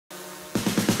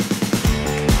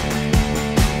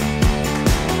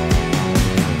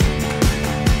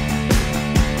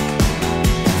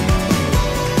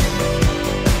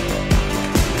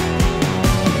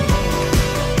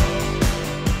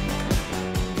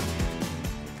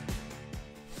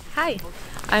Hi,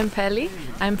 I'm Pelli.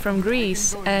 I'm from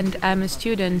Greece and I'm a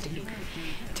student.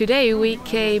 Today we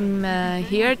came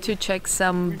here to check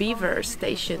some beaver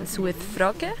stations with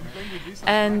Frauke,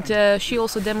 and she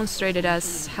also demonstrated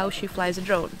us how she flies a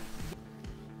drone.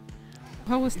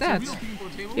 How was that?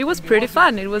 It was pretty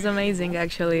fun. It was amazing,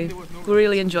 actually. We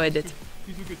really enjoyed it.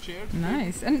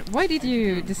 Nice. And why did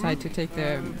you decide to take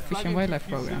the Fish and Wildlife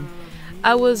program?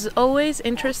 I was always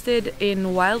interested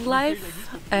in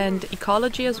wildlife and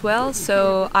ecology as well,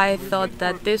 so I thought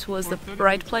that this was the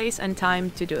right place and time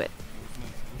to do it.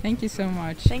 Thank you so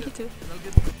much. Thank you too.